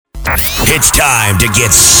It's time to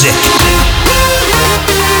get sick.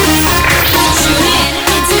 Tune in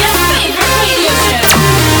into your favorite radio show.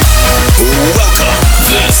 Welcome.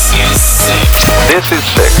 This is Sick. This is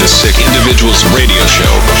Sick. The Sick Individuals Radio Show.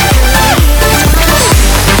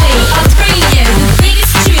 On radio, the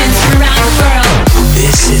biggest tunes from around the world.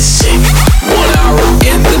 This is Sick. 1 hour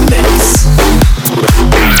in the mix.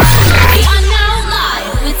 We are now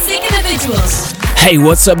live with Sick Individuals. Hey,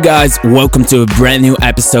 what's up guys? Welcome to a brand new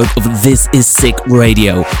episode of This is Sick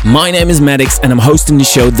Radio. My name is Maddox and I'm hosting the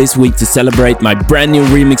show this week to celebrate my brand new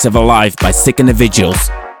remix of Alive by Sick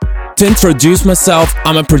Individuals. To introduce myself,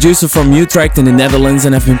 I'm a producer from Utrecht in the Netherlands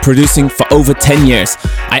and I've been producing for over 10 years.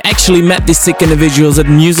 I actually met these Sick Individuals at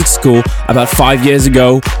music school about 5 years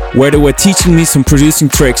ago, where they were teaching me some producing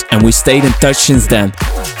tricks and we stayed in touch since then.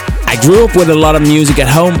 I grew up with a lot of music at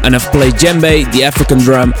home and I've played djembe, the African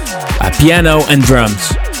drum, piano and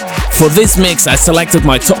drums. For this mix I selected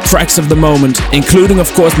my top tracks of the moment, including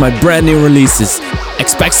of course my brand new releases.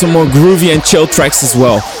 Expect some more groovy and chill tracks as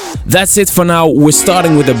well. That's it for now. We're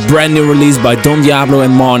starting with a brand new release by Don Diablo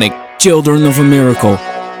and Marnik, Children of a Miracle.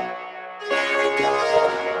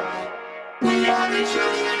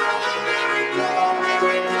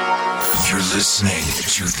 You're listening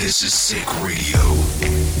to This is Sick Radio.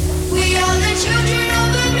 We are the children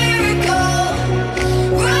of a miracle,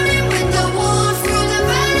 running with the wolves through the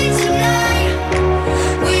valley tonight.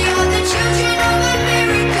 We are the children of a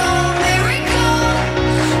miracle,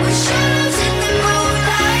 with shadows in the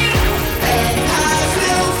moonlight. And eyes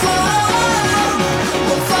will fall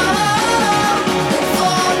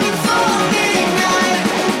before midnight.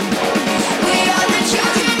 We are the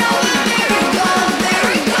children of a miracle.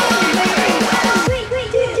 3,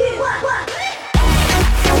 2, 1.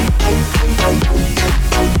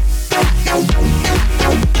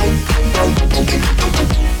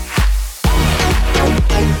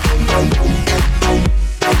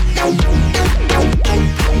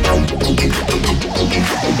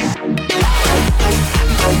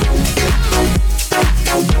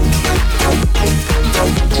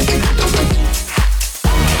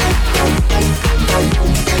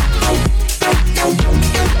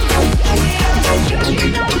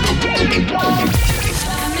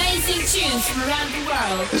 Amazing tunes from around the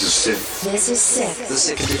world. This is Sick. This is Sick. The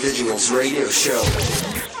Sick Individuals Radio Show.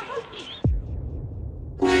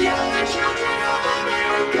 We are the children of a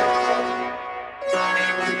miracle,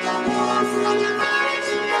 running with the wolves through the valley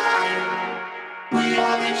tonight. We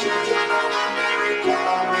are the children of a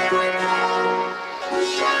miracle, with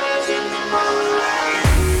shadows in the moonlight.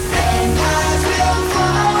 And eyes will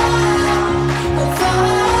fall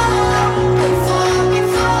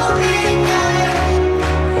before midnight.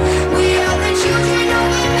 We are the children of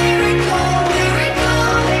a miracle.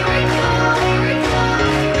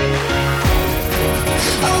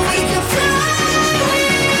 Oh, we can fly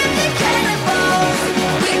with the cannonballs.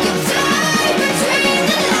 We can fly between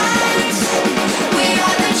the lines. We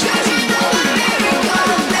are the children of a miracle.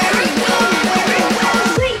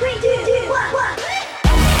 3, 2, 1.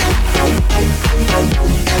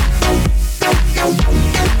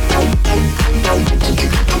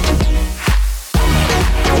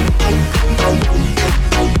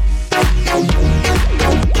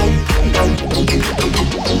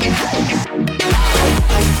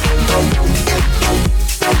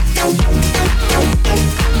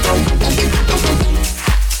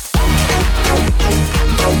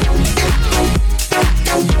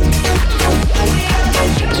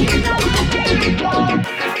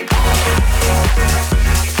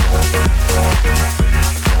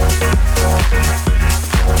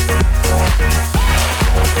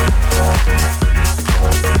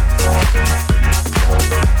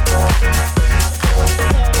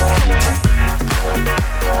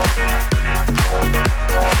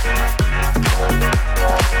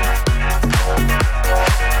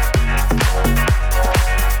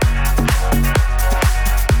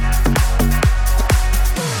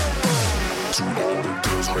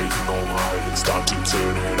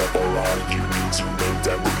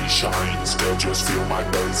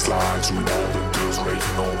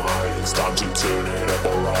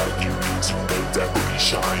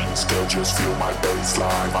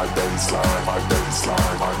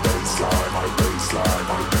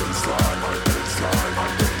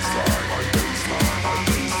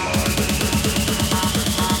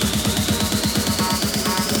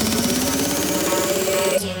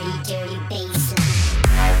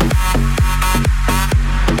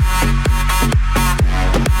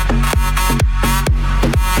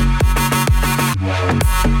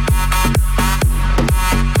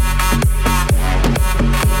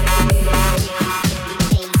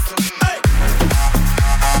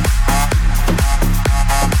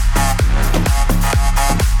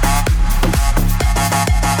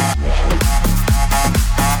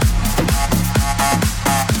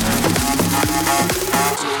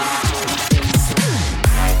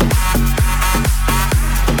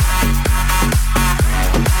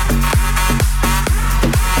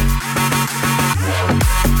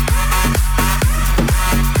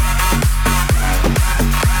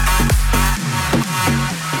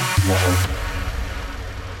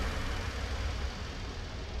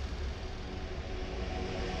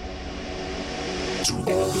 To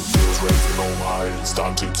all the kids raising on high, it's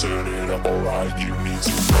time to turn it up, alright. You need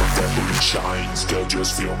to let that booty shine, girl,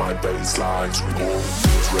 just feel my bassline. To all the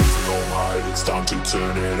kids raising on high, it's time to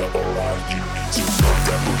turn it up, alright. You need to let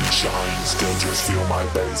that booty shine, girl, just feel my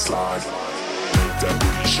bassline. Let that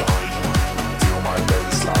booty shine, feel my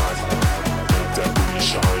bassline. Let that booty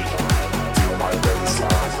shine, feel my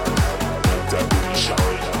bassline. Let that booty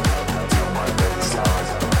shine, feel my bassline.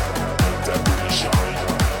 Let that booty shine,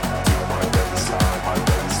 feel my bassline, my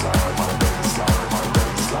bassline, my bassline, my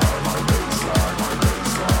bassline, my bassline, my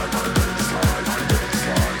bassline, my bassline, my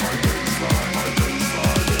bassline, my bassline, my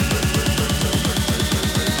bassline.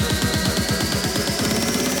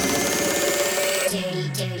 Dirty,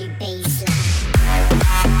 dirty bass.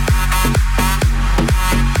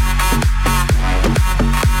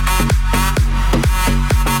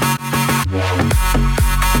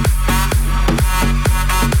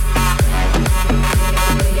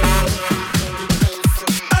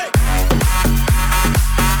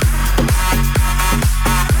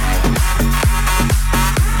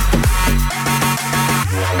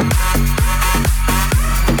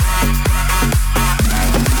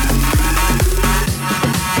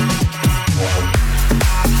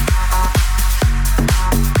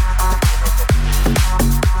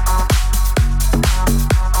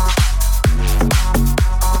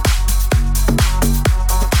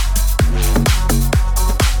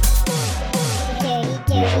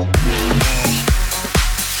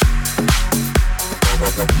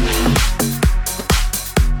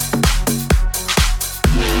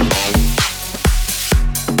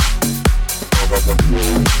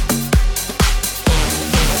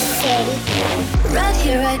 Right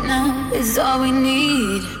here, right now is all we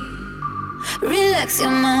need. Relax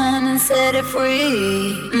your mind and set it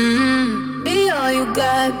free. Be all you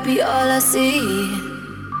got, be all I see.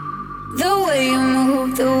 The way you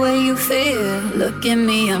move, the way you feel. Look at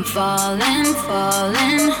me, I'm falling,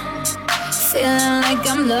 falling. Feeling like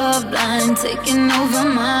I'm love blind, taking over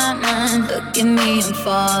my mind. Look at me, I'm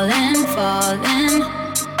falling, falling.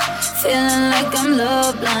 Feeling like I'm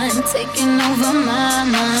love blind, taking over my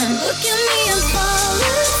mind. Look at me, I'm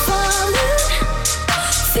falling, falling.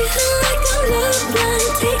 Feeling like I'm love blind,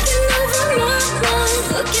 taking over my mind.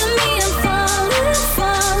 Look at me, I'm falling,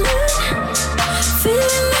 falling.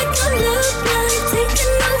 Feeling like I'm love blind,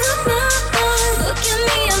 taking over my mind. Look at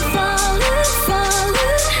me, I'm falling,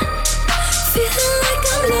 falling. Feeling like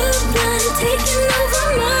I'm love blind, taking over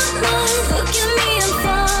my mind. Look at me, I'm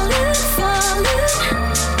falling, falling.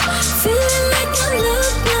 Feeling like I'm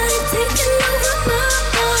love blind, taking over my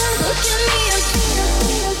mind. Look at me, look at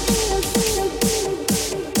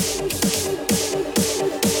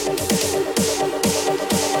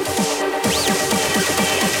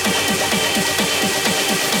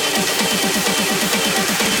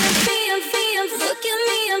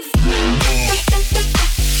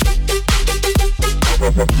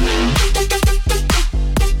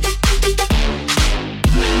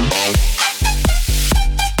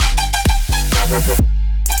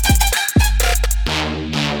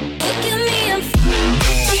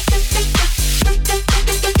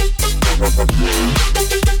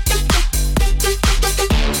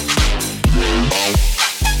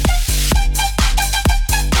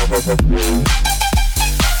me,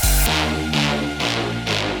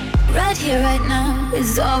 right here, right now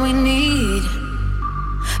is all we need.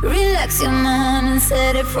 Relax your mind and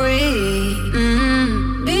set it free.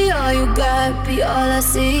 Be all you got, be all I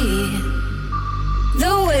see.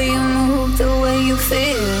 The way you move, the way you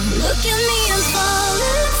feel. Look at me, I'm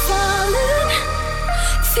falling, falling.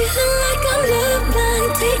 Feeling like I'm love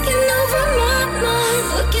blind, taking over my mind.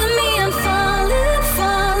 Look at me, I'm falling,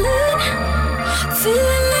 falling.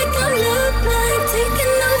 Feeling like I'm love blind,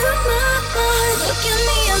 taking over my mind. Look at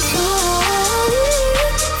me, I'm falling,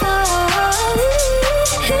 falling.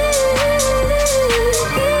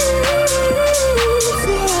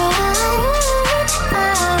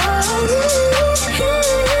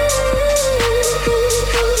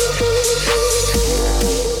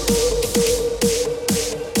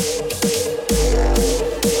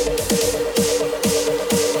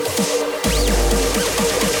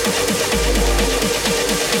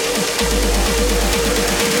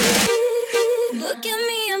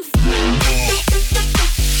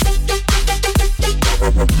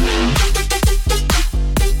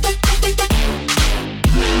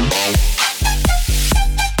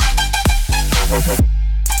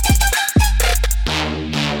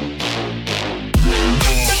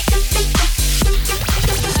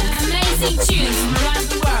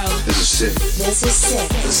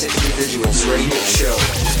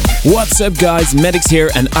 What's up guys, Medics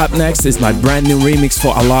here, and up next is my brand new remix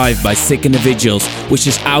for Alive by Sick Individuals, which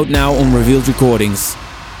is out now on Revealed Recordings.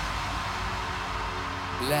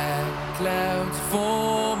 Black clouds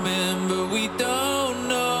forming, but we don't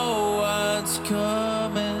know what's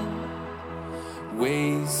coming.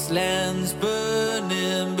 Wastelands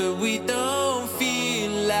burning, but we don't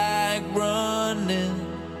feel like running.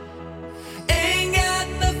 Ain't got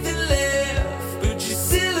nothing left but your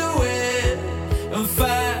silhouette and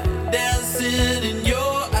fire dancing in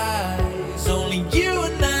your eyes. Only you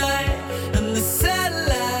and I and the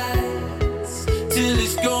satellites till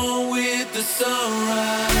it's gone with the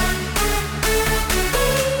sunrise.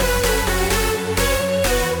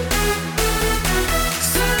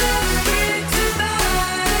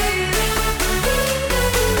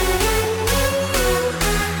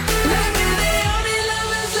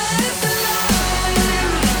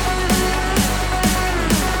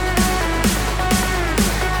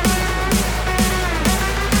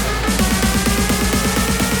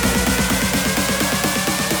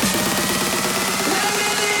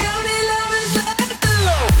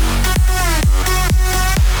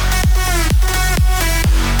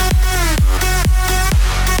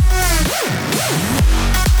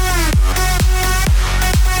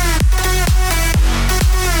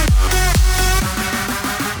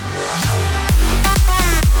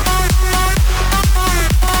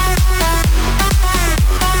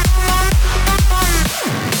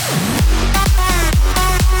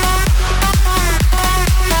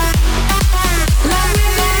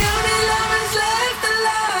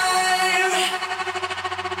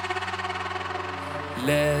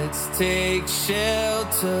 Let's take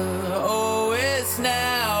shelter, oh it's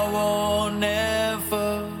now or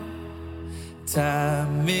never.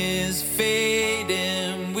 Time is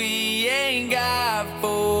fading, we ain't got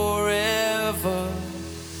forever.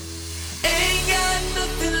 Ain't got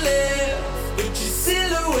nothing left but your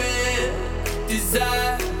silhouette.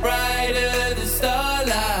 Desire brighter than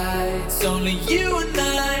starlights. Only you and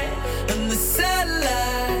I and the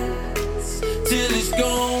satellites till it's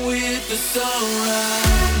gone with the sunrise.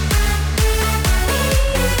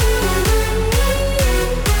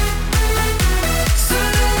 So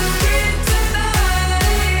let's get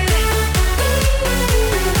tonight.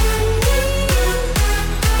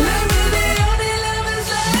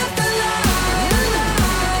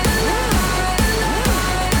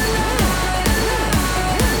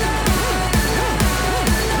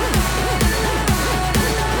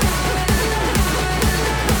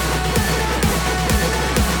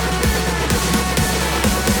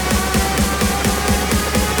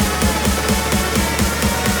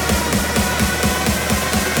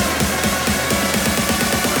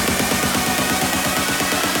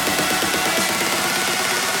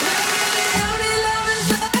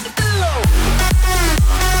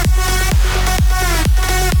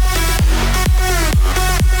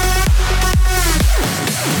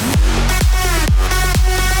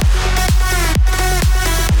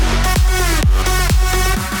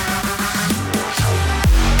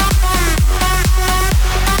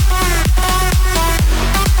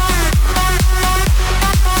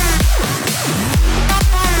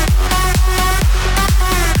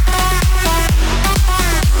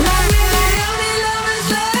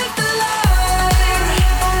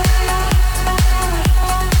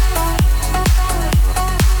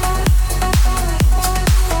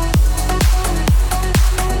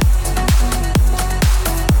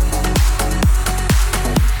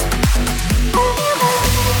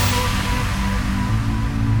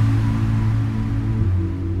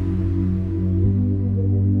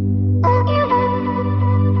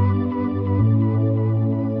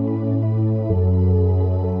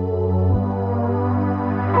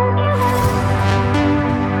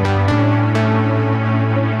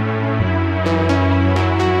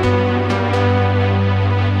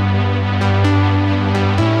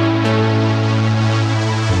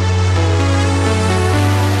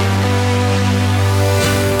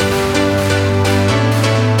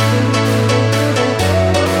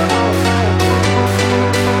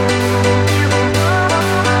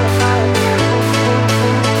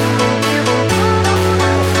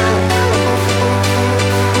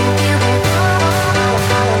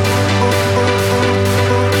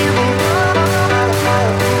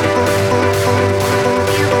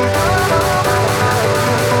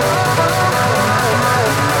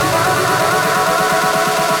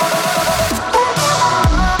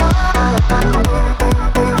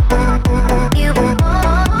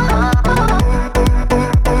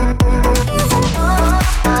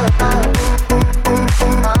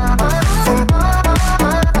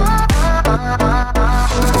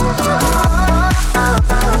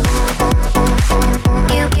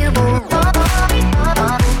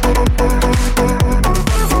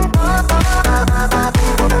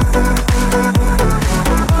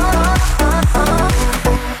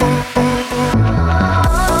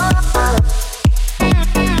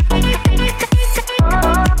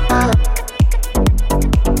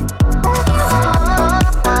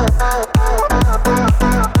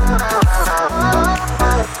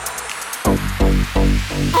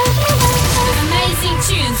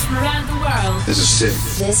 This is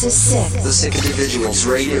sick. This is sick. The Sick Individuals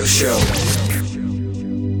Radio Show.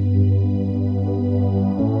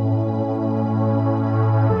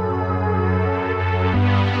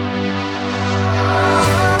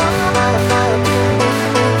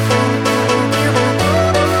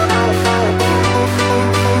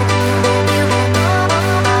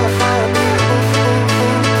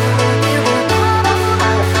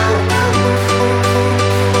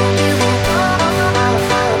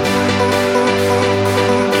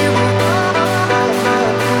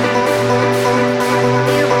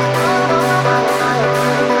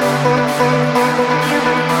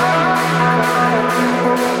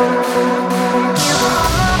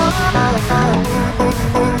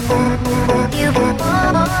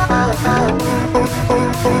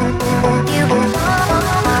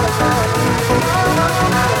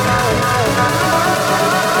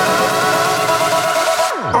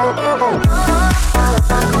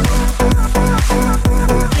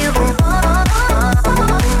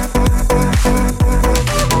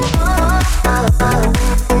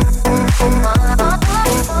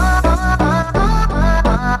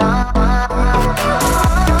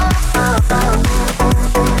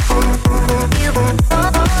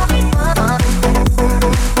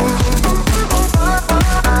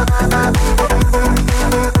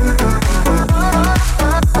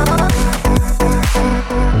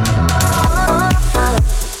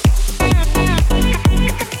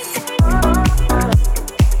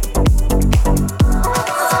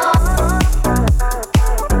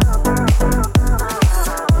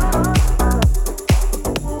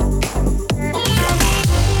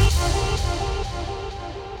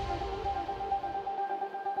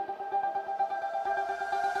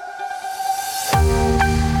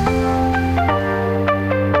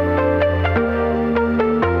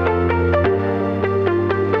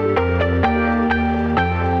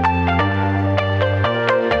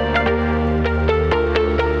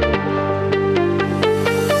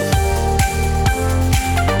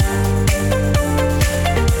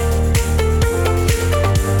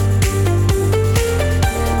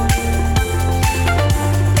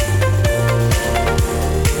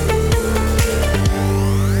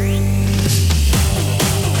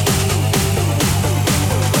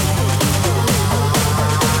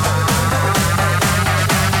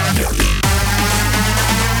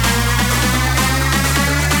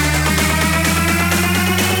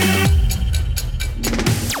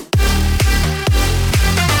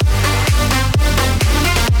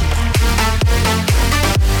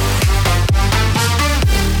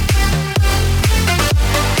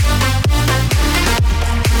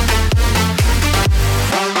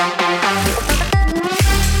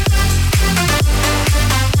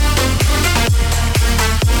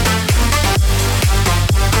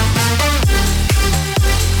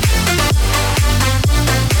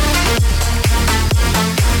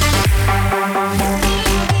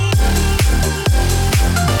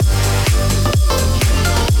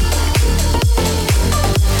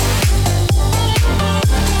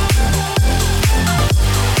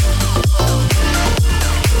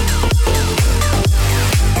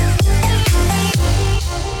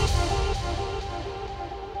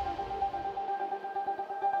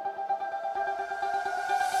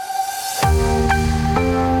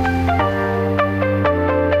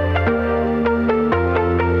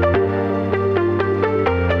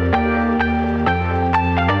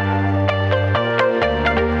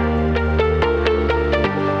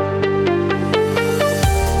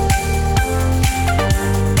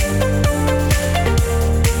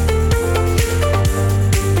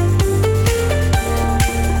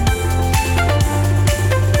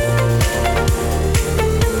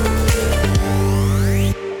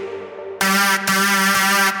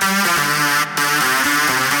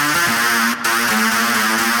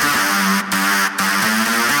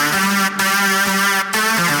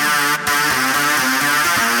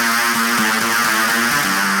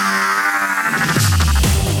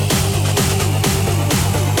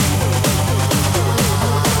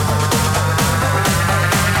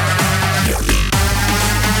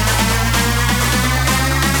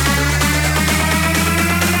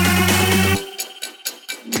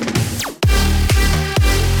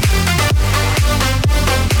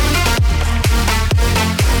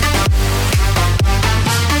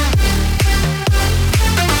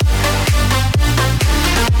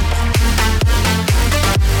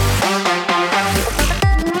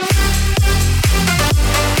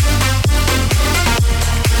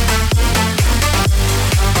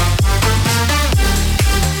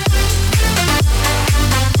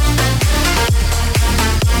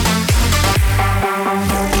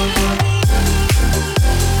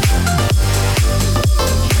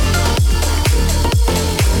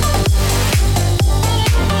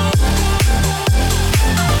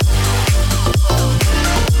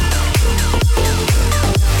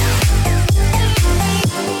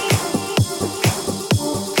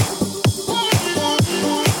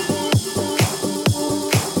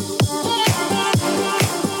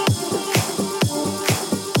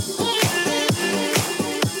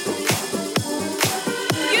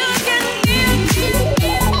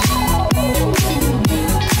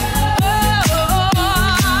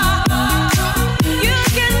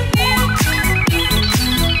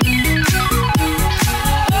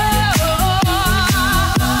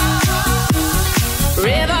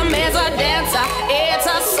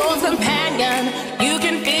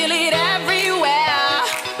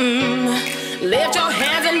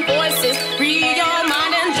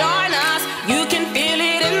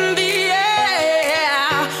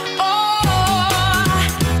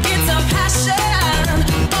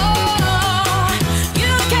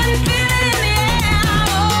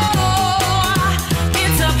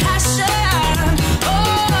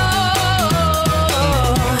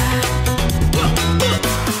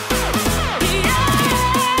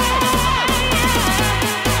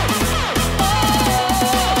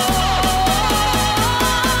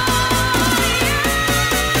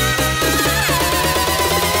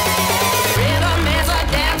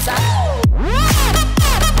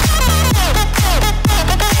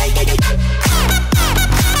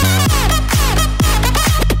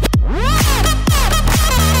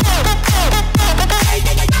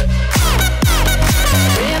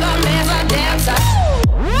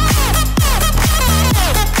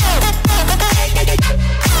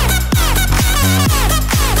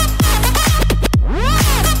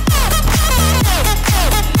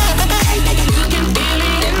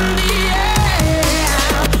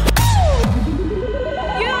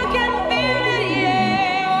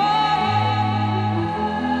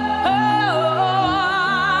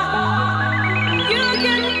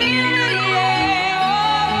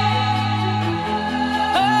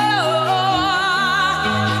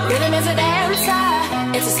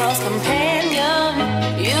 it's a soul's companion.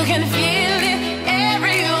 You can feel it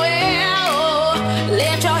everywhere. Oh,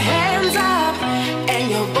 lift your hands up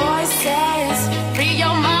and your voice says, free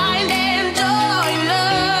your mind and join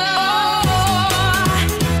us. Oh,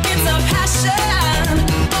 it's a passion.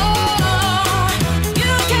 Oh,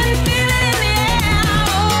 you can feel it in the air.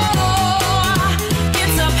 Oh,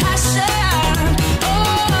 it's a passion.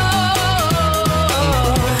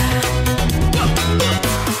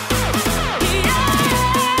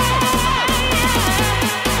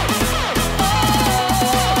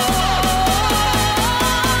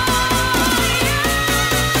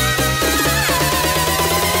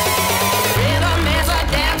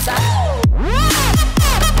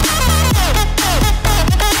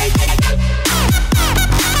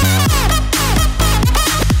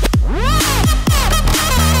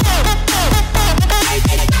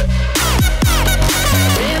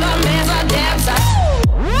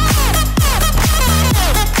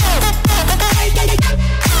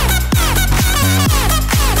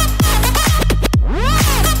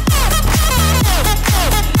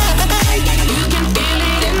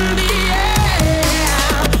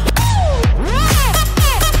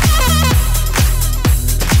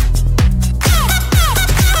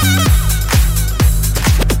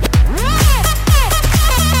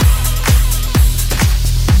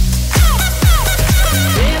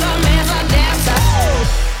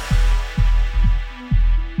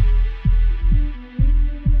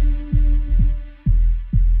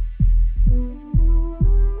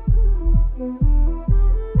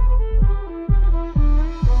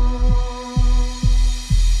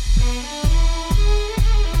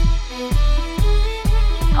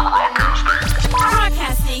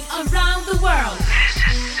 Broadcasting around the world.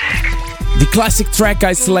 The classic track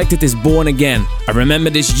I selected is Born Again. I remember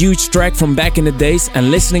this huge track from back in the days, and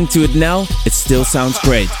listening to it now, it still sounds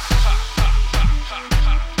great.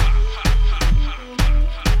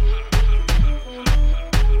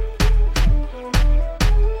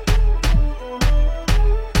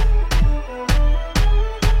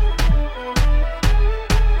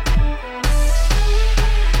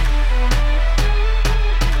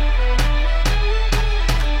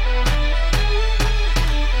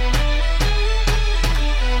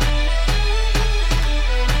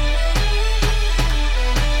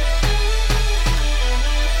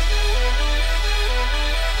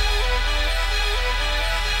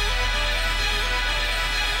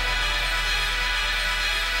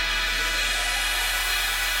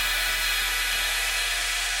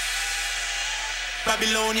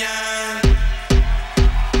 Babylonian.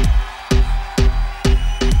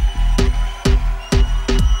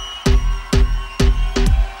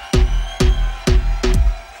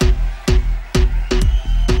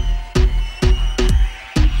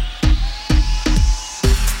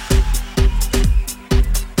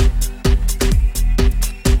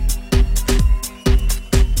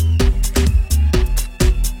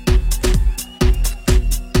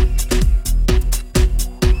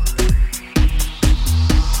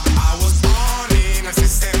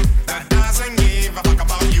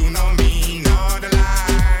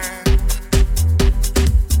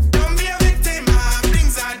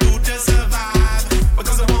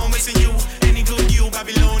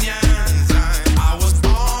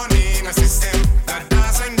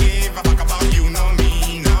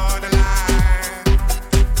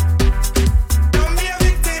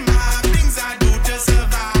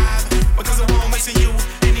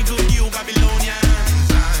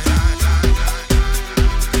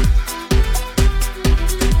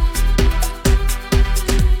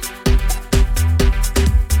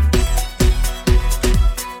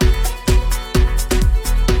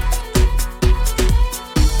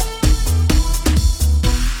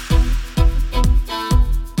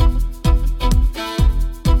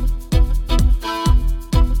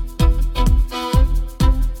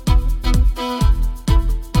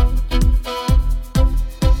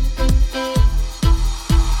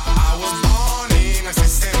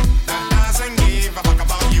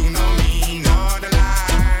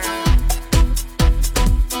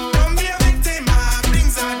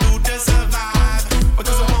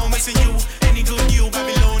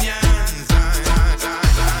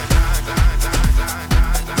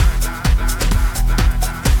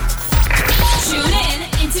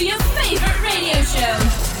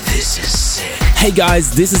 Hey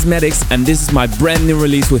guys, this is Maddox and this is my brand new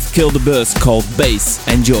release with Kill the Buzz called Bass.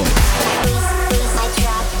 Enjoy.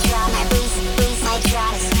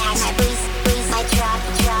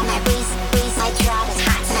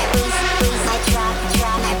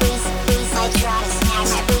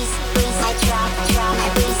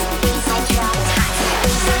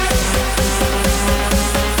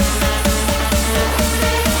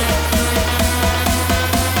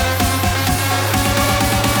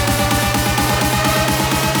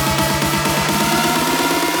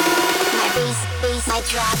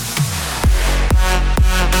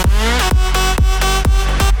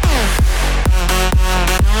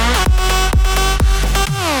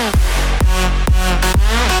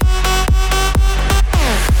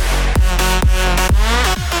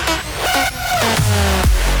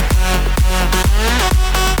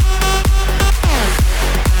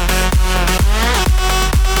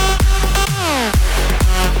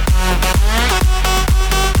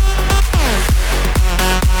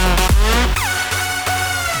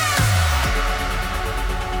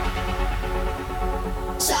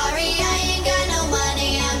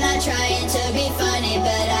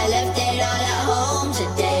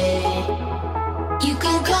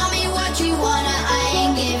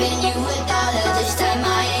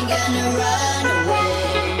 gonna run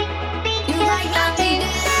away. You might knock me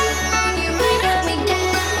down, you might knock me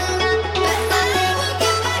down, but I will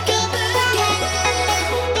get back up again.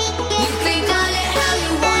 You can call it how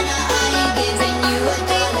you wanna, I ain't giving you a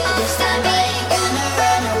dollar this time. I ain't gonna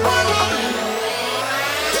run away.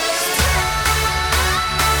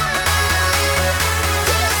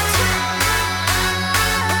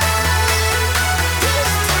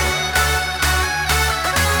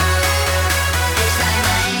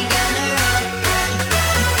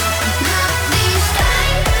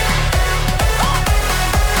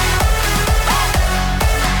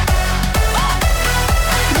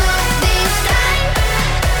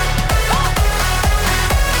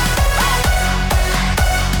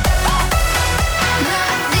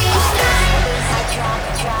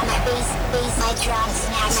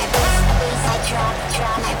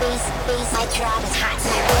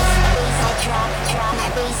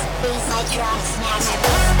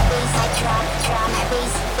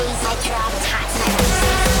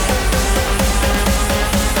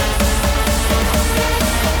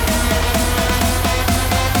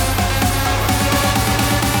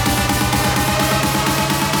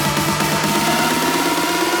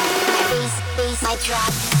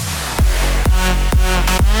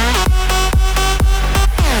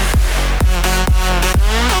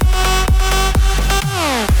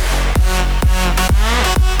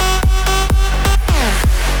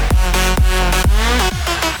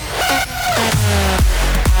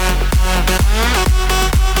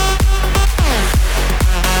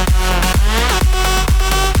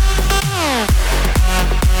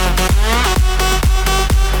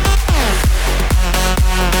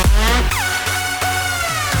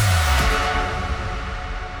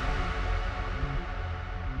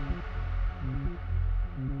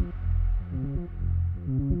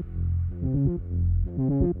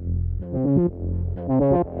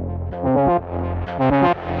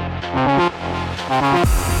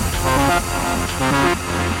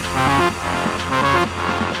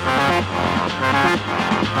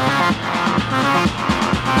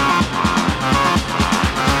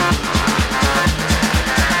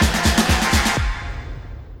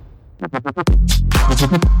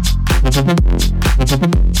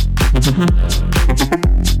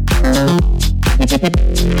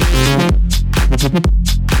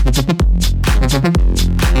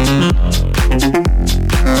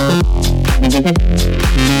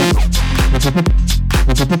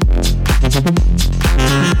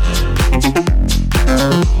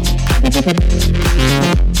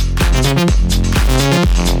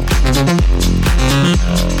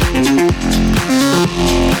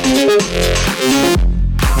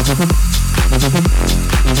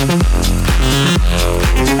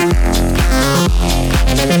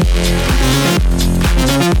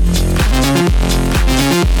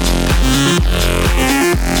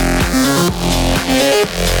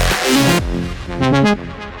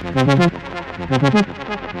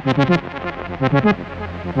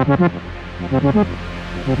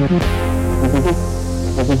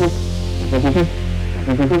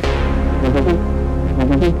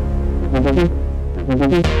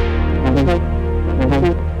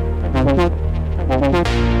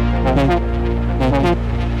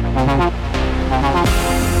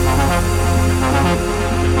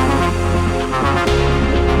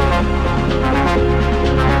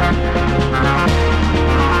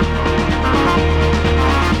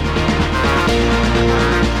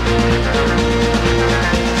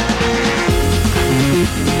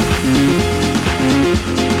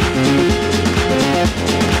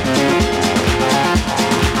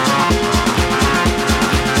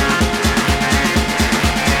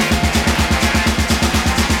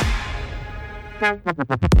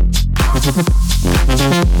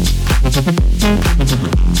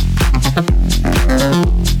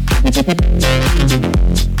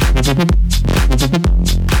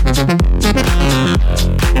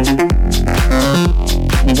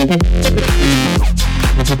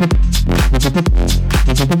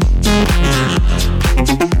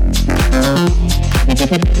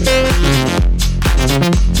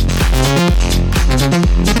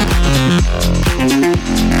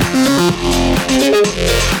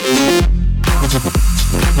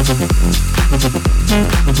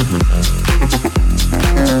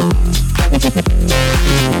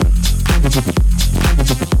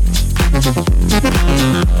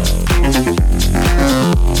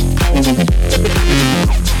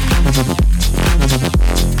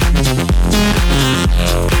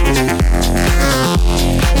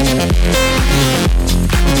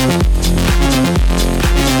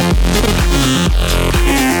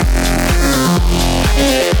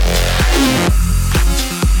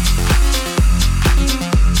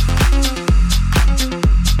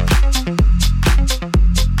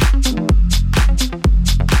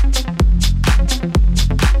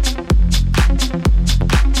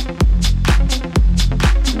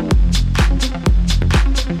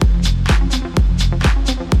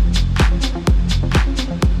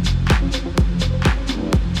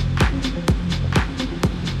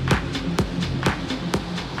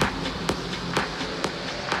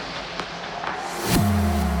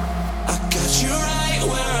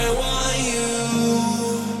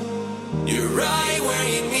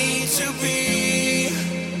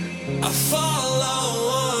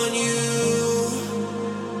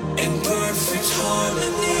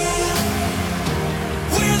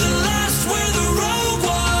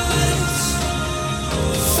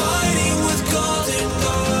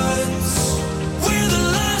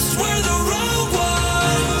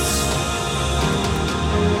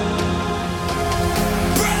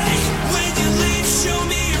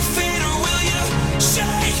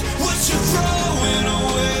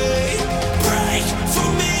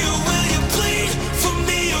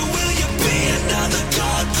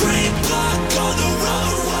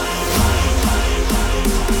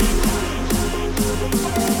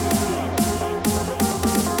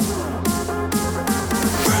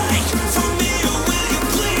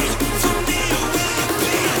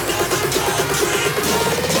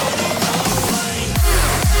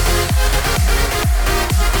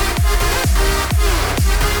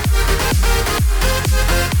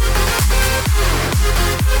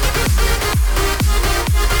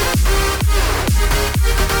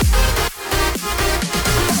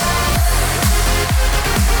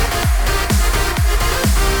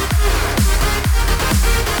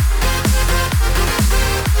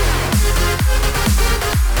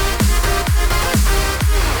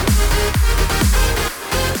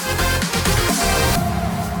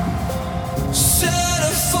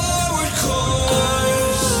 forward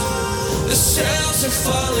course. The sails are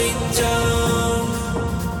falling down.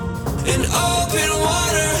 An open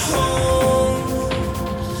water home.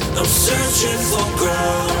 I'm searching for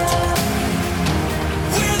ground.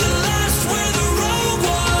 We're the last where the road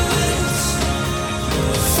was.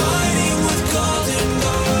 Fighting with golden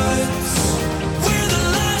gods. We're the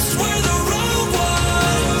last where the road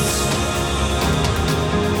was.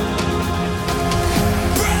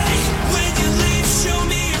 Break when you leave, show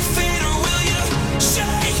me your fate, or will you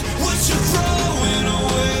shake what you're throwing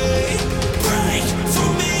away? Break for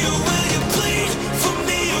me, or will you bleed for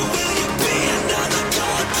me, or will you be another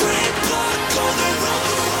concrete block on the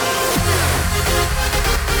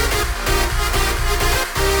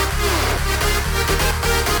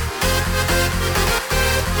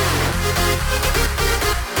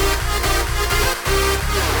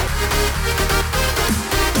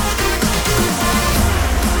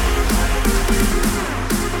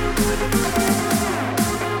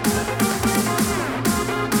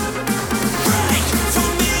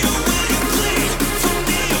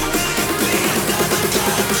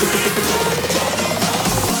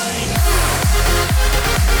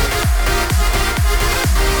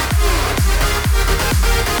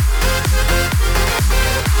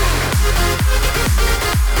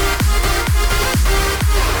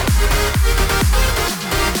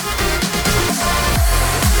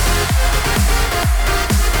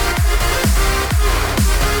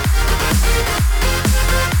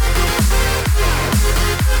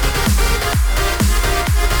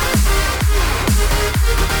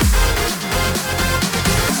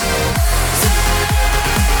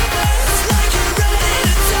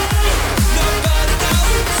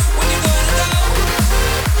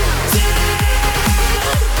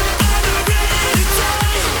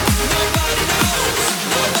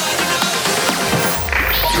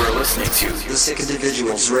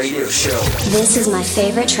Radio show. This is my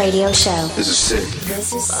favorite radio show. This is sick.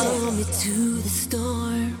 This is Follow me to the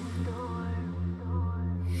storm,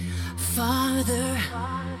 farther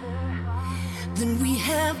than we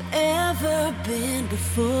have ever been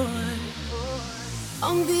before.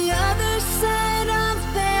 On the other side of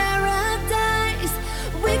paradise,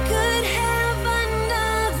 we could have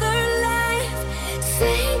another life.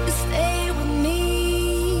 Say you stay with me.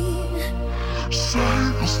 Say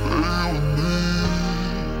you stay with me.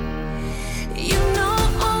 You know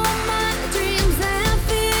all my dreams and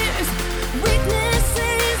fears,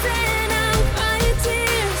 weaknesses and I'm crying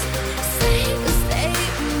tears. Say you stay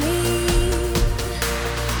with me.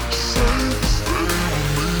 Say you stay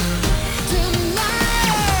with me.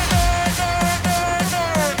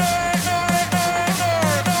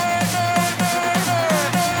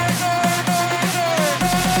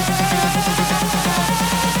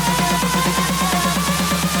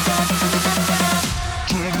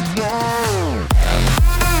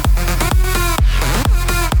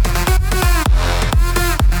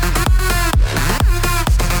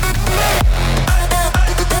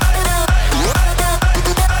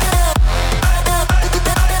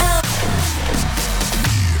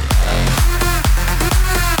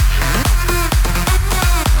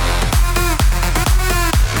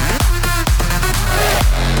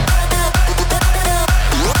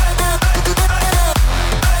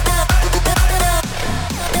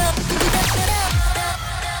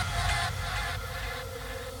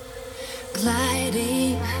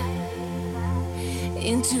 Gliding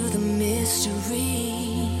into the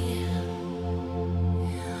mystery,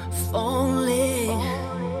 falling.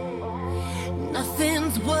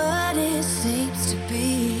 Nothing's what it seems to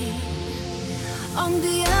be. On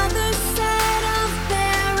the other side of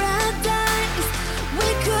paradise, we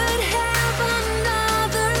could have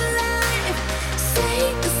another life. Say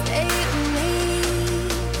you stay with me.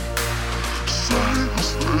 Say you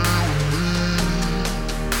stay with me.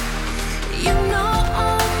 You know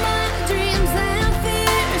all my dreams and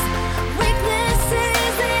fears,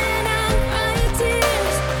 weaknesses and I'm crying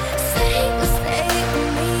tears. Say you stay with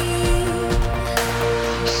me.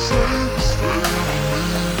 Say you stay with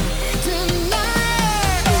me.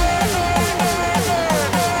 Tonight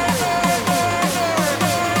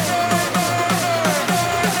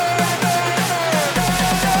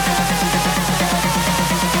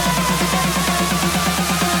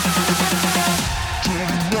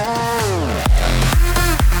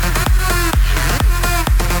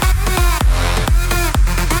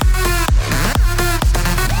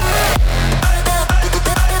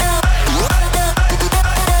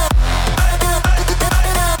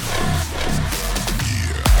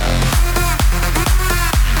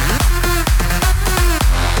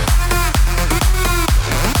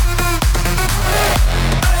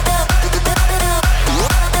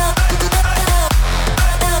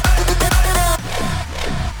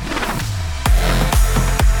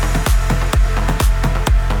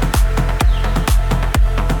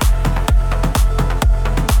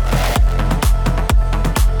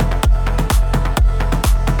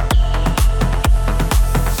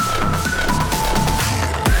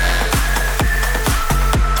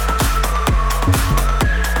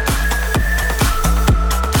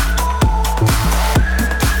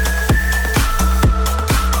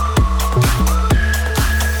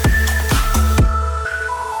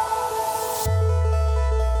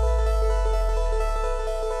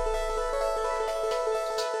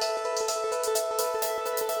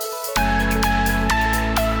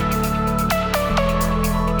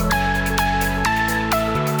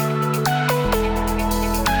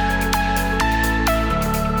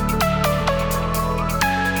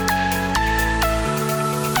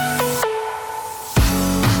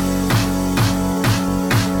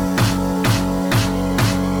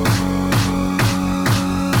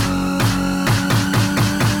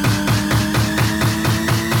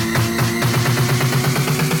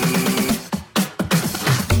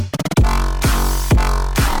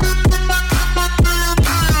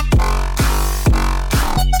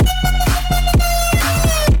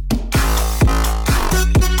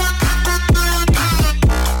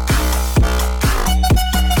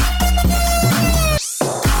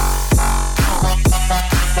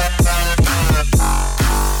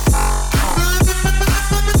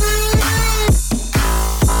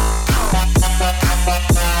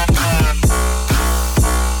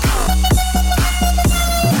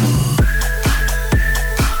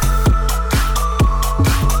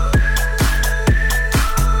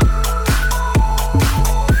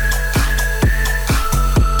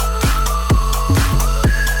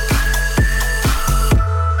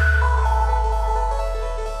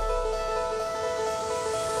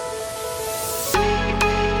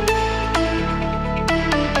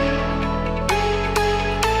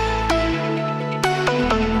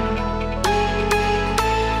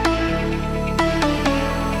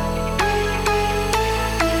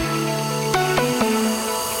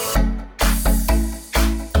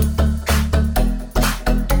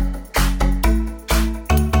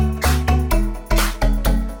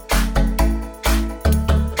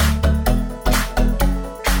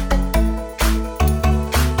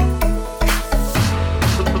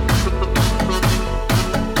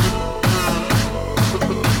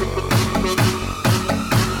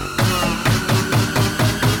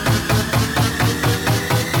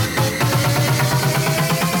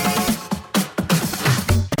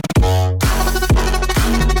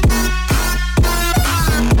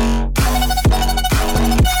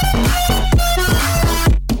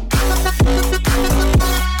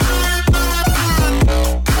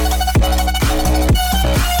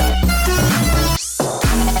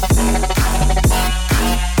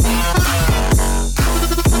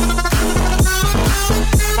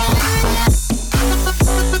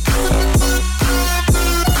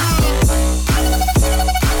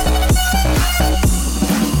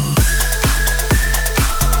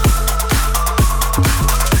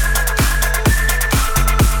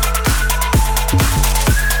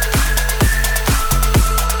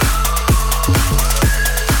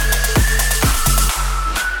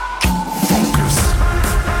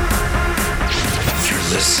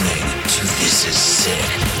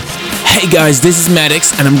Hey guys, this is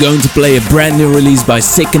Maddox and I'm going to play a brand new release by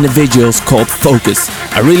Sick Individuals called Focus.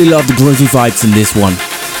 I really love the groovy vibes in this one.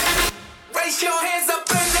 Raise your hands up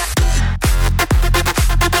in the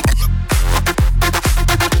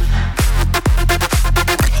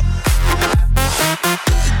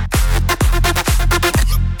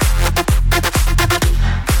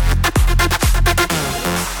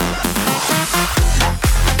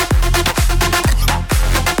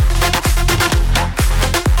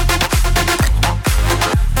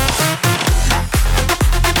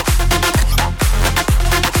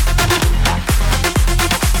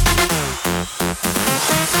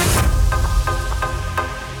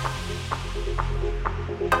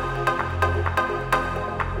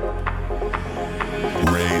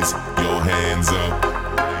Raise your hands up.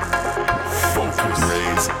 Focus.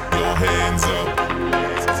 Raise your hands up.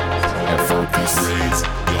 And focus. Raise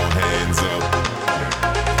your hands up.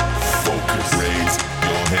 Focus. Raise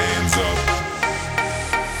your hands up.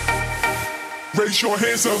 Raise your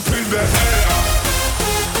hands up in the air.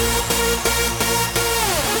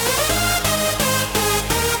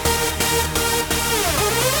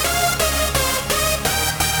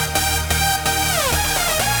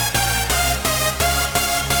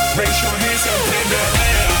 Raise your hands up in the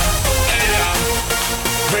air, air.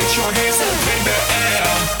 Raise your hands up in the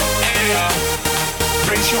air, air.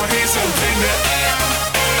 Raise your hands up in the air,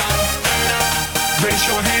 air. Raise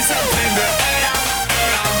your hands up in the air,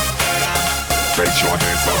 air. Raise your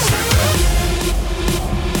hands up in the air.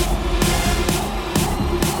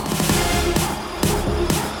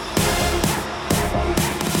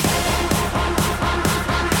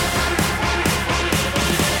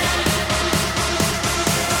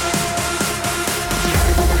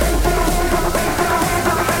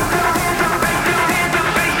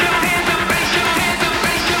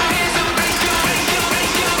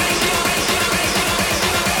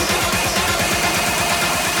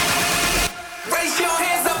 raise your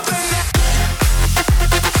hands up in the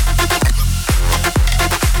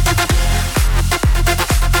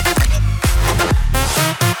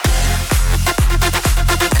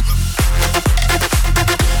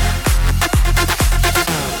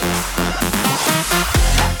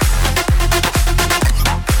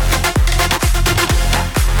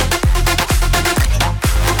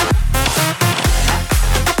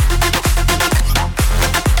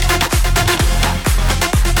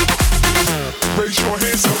Raise your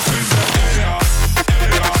hands up in the air,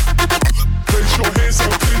 air. Raise your hands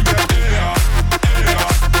up in the air, air.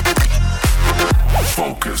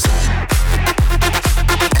 Focus.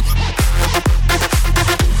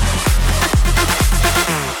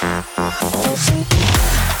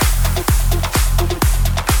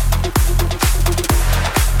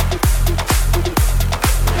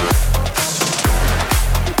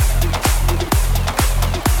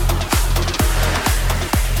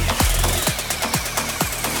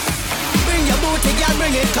 Bring your booty, girl,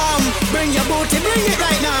 bring it, come. Bring your booty, bring it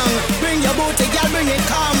right now. Bring your booty, girl, bring it,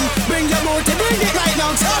 come. Bring your booty, bring it right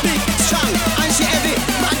now. So big, strong, and she heavy.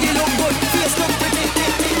 Body look good, face look pretty.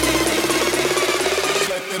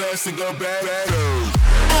 Let that ass go back.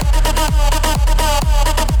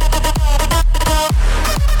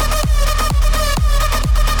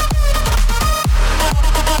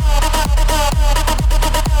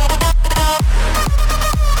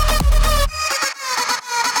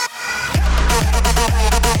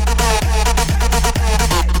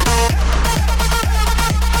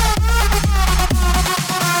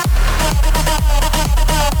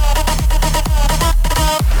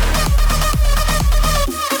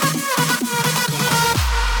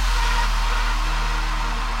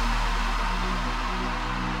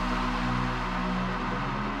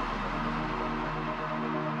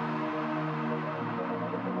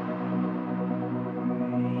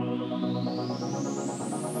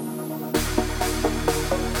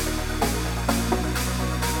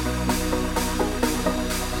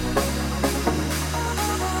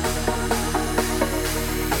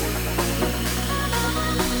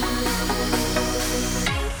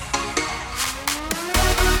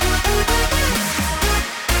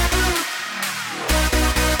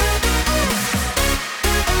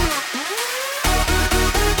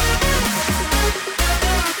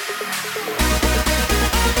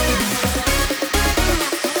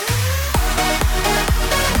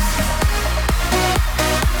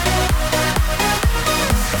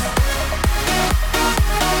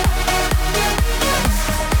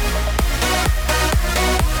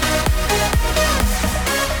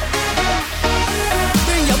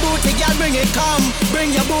 Bring your booty, come.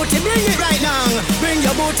 Bring your booty, bring it right now. Bring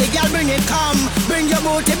your booty, girl, bring it, come. bring your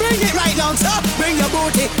booty, bring it right now, sir. Bring your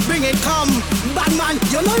booty, bring it, come. Bad man,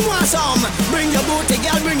 you know you want some. Bring your booty,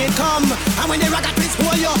 girl, bring it, come. And when the rocket twist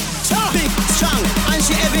hold you, big, strong, and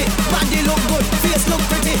she heavy. Body look good, face look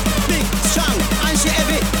pretty. Big, strong, and she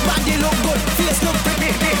heavy. Body look good, face look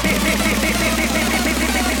pretty.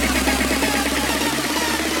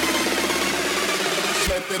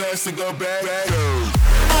 Let that ass go back.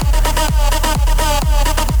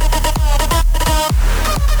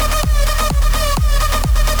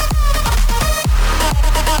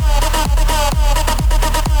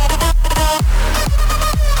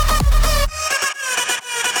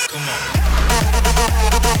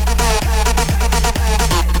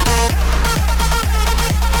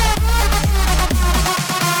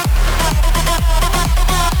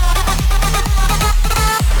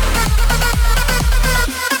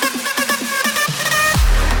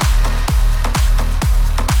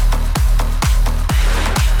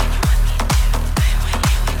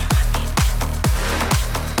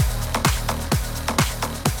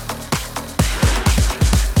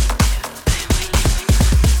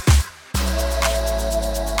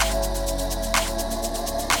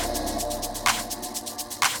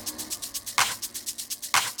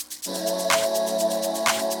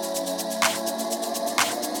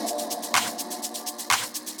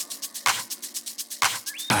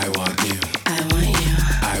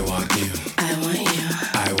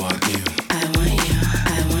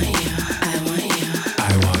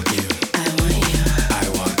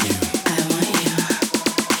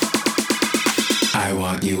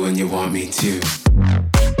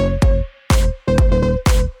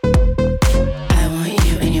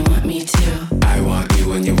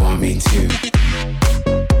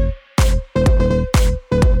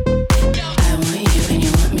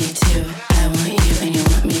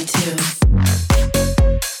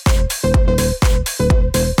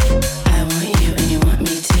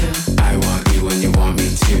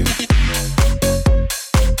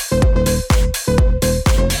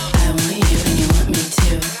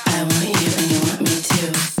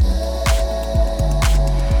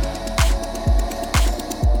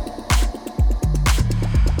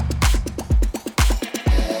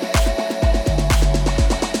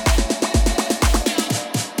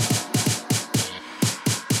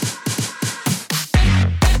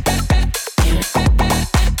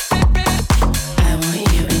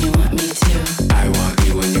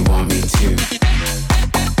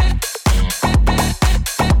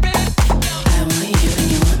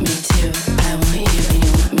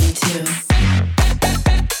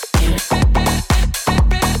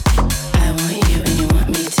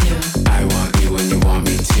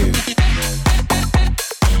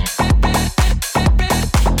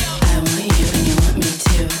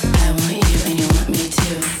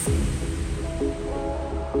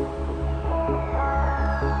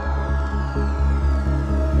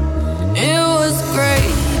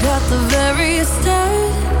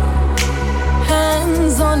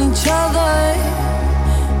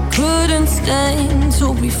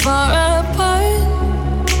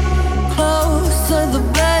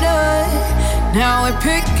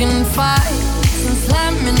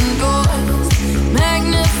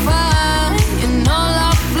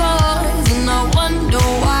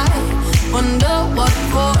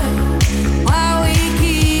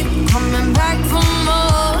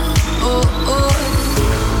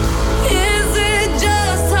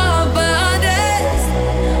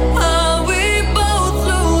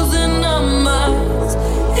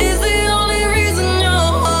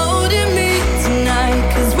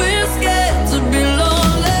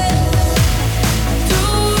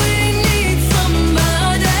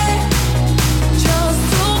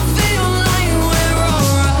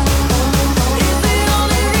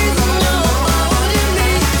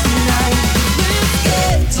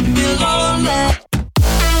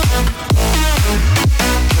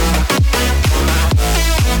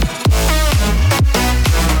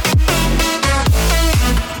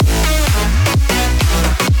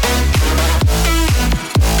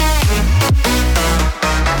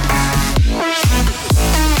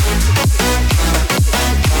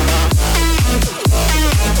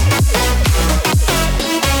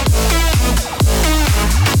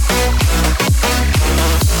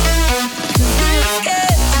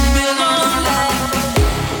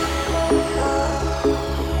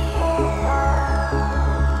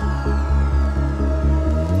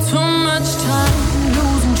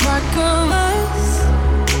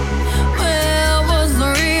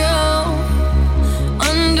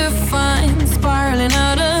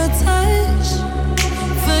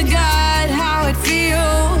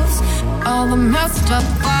 all the messed up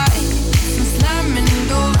fights and slamming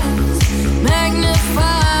doors, magnet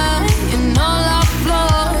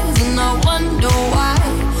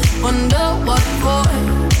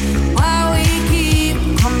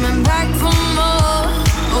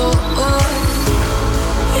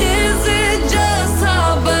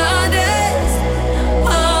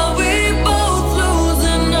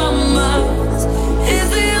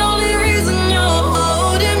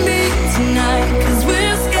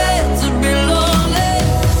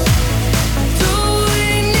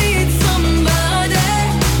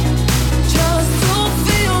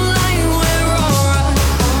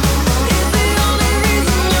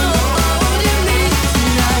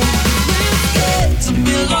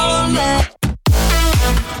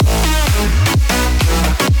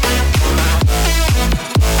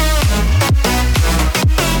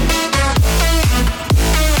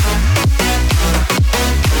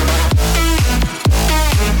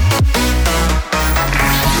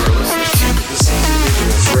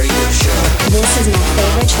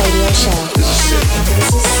Show. This is sick.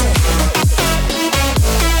 This is sick.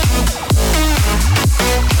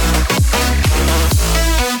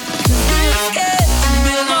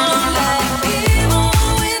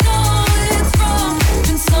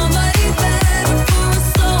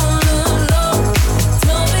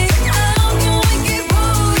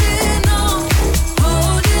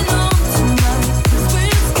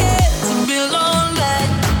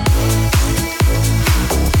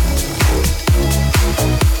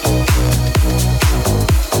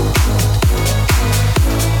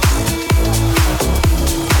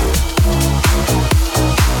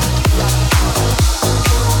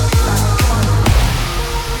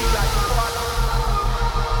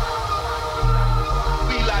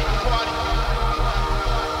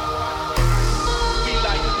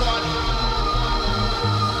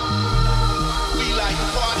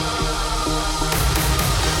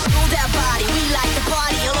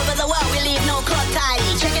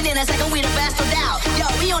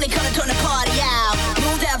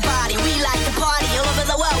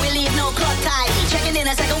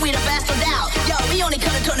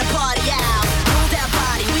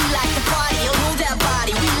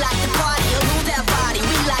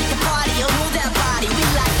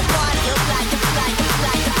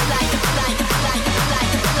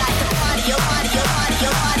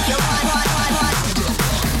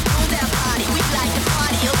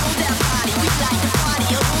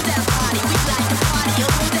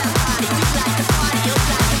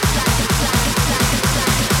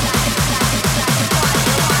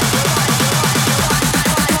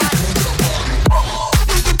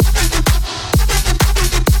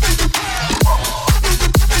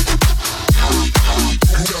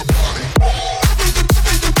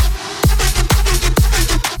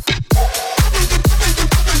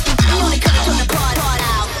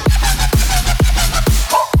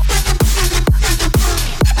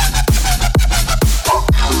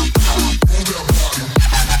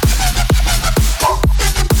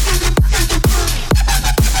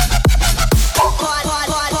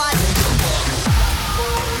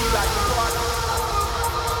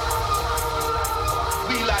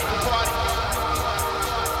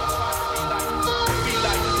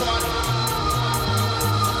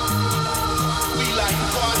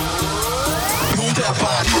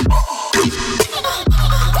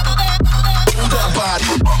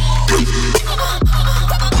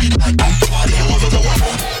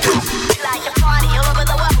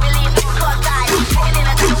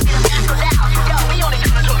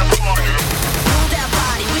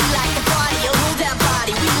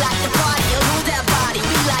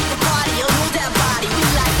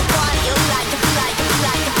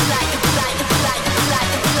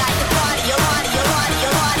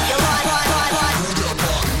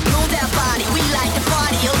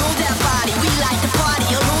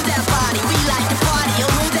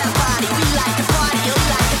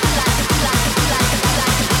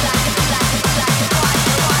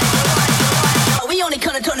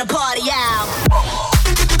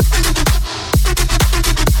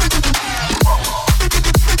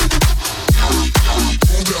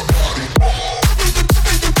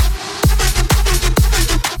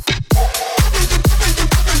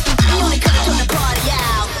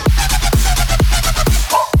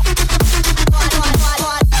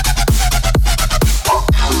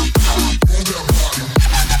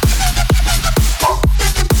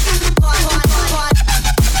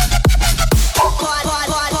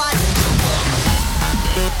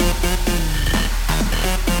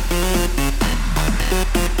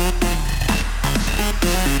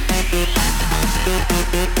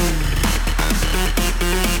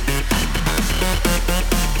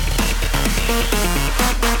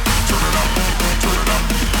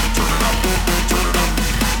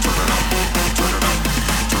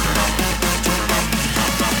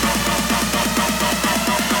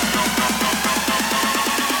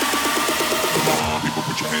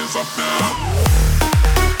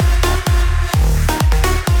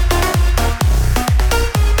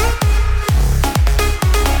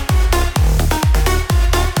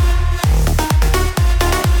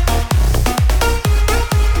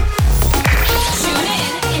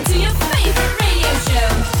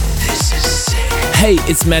 Hey,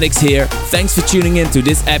 it's Maddox here. Thanks for tuning in to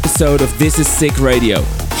this episode of This Is Sick Radio.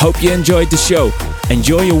 Hope you enjoyed the show.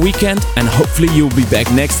 Enjoy your weekend and hopefully you'll be back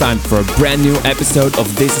next time for a brand new episode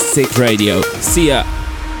of This Is Sick Radio. See ya!